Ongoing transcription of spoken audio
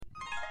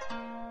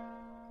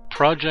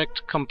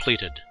Project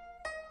completed.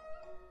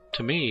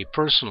 To me,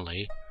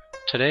 personally,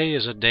 today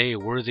is a day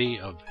worthy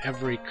of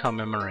every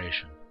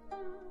commemoration.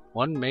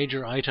 One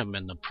major item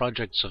in the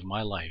projects of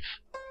my life,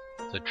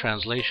 the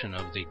translation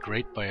of the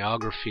great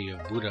biography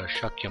of Buddha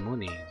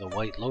Shakyamuni, the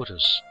White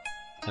Lotus,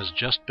 has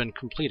just been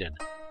completed.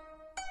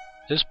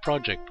 This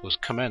project was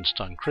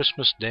commenced on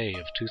Christmas Day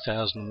of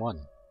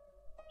 2001,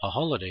 a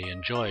holiday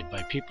enjoyed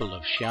by people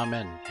of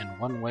Xiamen in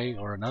one way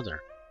or another,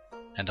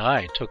 and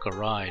I took a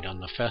ride on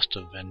the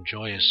festive and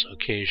joyous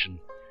occasion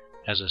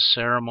as a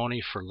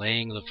ceremony for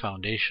laying the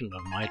foundation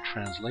of my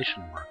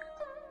translation work.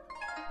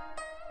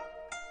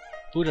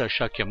 Buddha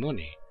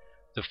Shakyamuni,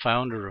 the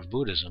founder of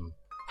Buddhism,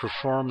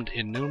 performed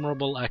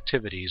innumerable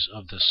activities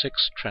of the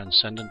six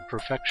transcendent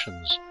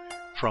perfections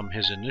from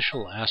his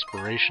initial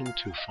aspiration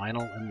to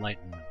final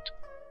enlightenment.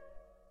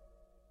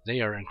 They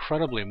are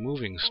incredibly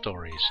moving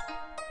stories,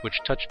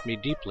 which touched me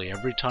deeply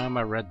every time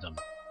I read them.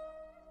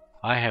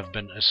 I have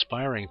been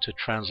aspiring to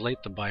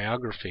translate the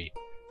biography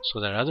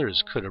so that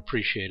others could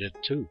appreciate it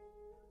too.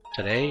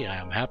 Today I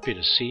am happy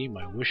to see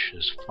my wish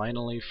is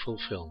finally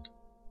fulfilled.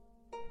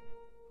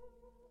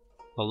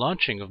 The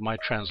launching of my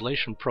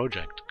translation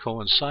project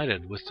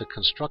coincided with the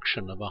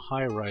construction of a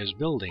high-rise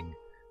building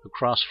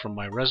across from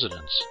my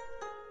residence.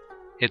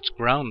 Its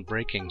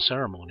groundbreaking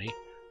ceremony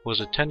was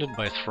attended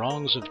by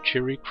throngs of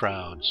cheery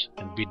crowds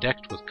and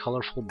bedecked with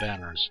colorful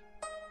banners.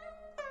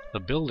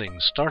 The building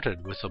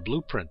started with a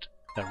blueprint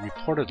that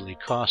reportedly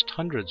cost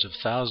hundreds of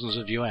thousands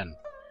of yuan,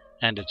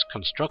 and its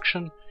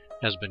construction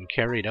has been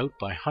carried out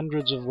by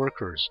hundreds of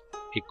workers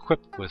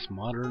equipped with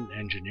modern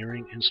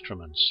engineering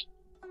instruments.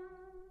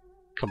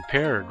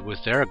 Compared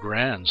with their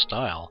grand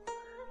style,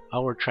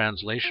 our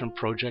translation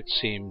project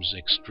seems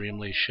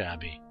extremely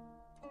shabby.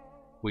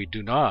 We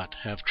do not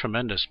have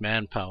tremendous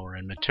manpower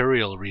and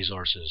material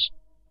resources.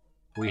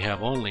 We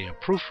have only a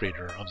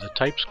proofreader of the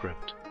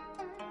typescript.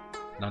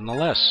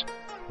 Nonetheless,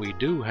 we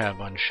do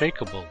have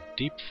unshakable,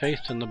 deep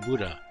faith in the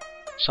Buddha,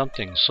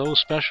 something so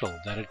special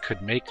that it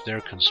could make their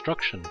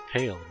construction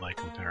pale by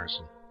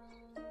comparison.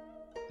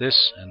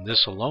 This and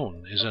this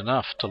alone is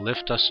enough to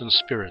lift us in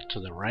spirit to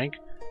the rank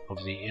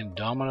of the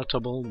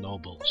indomitable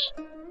nobles.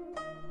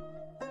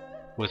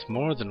 With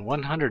more than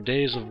 100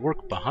 days of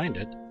work behind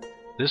it,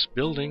 this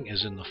building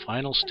is in the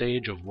final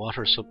stage of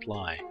water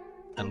supply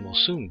and will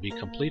soon be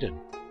completed.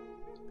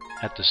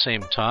 At the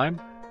same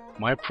time,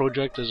 my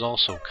project is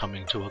also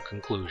coming to a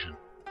conclusion.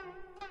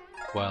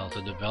 While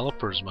the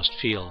developers must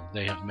feel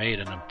they have made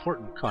an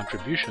important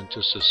contribution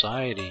to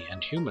society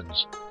and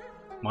humans,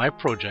 my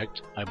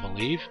project, I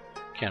believe,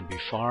 can be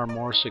far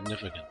more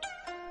significant.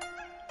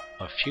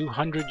 A few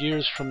hundred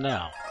years from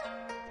now,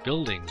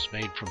 buildings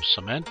made from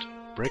cement,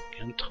 brick,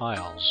 and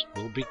tiles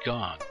will be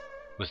gone,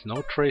 with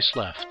no trace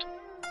left.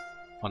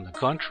 On the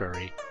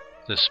contrary,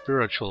 the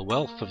spiritual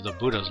wealth of the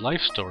Buddha's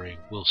life story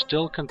will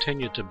still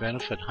continue to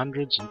benefit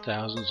hundreds and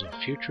thousands of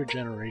future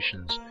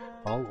generations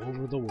all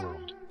over the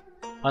world,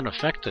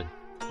 unaffected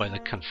by the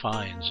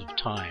confines of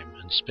time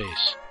and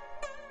space.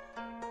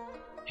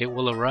 It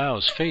will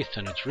arouse faith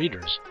in its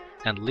readers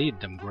and lead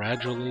them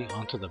gradually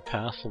onto the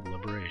path of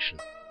liberation.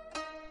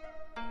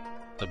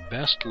 The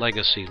best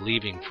legacy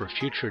leaving for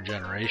future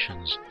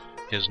generations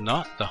is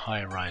not the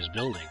high-rise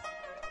building,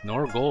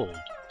 nor gold,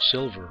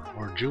 silver,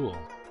 or jewel.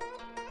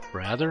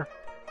 Rather,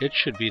 it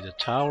should be the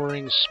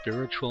towering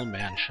spiritual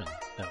mansion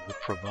that will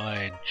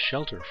provide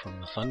shelter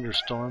from the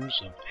thunderstorms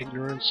of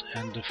ignorance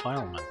and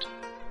defilement.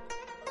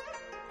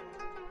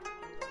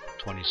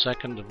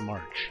 22nd of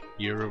March,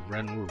 year of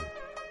Renwu,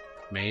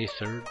 May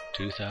 3rd,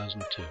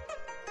 2002.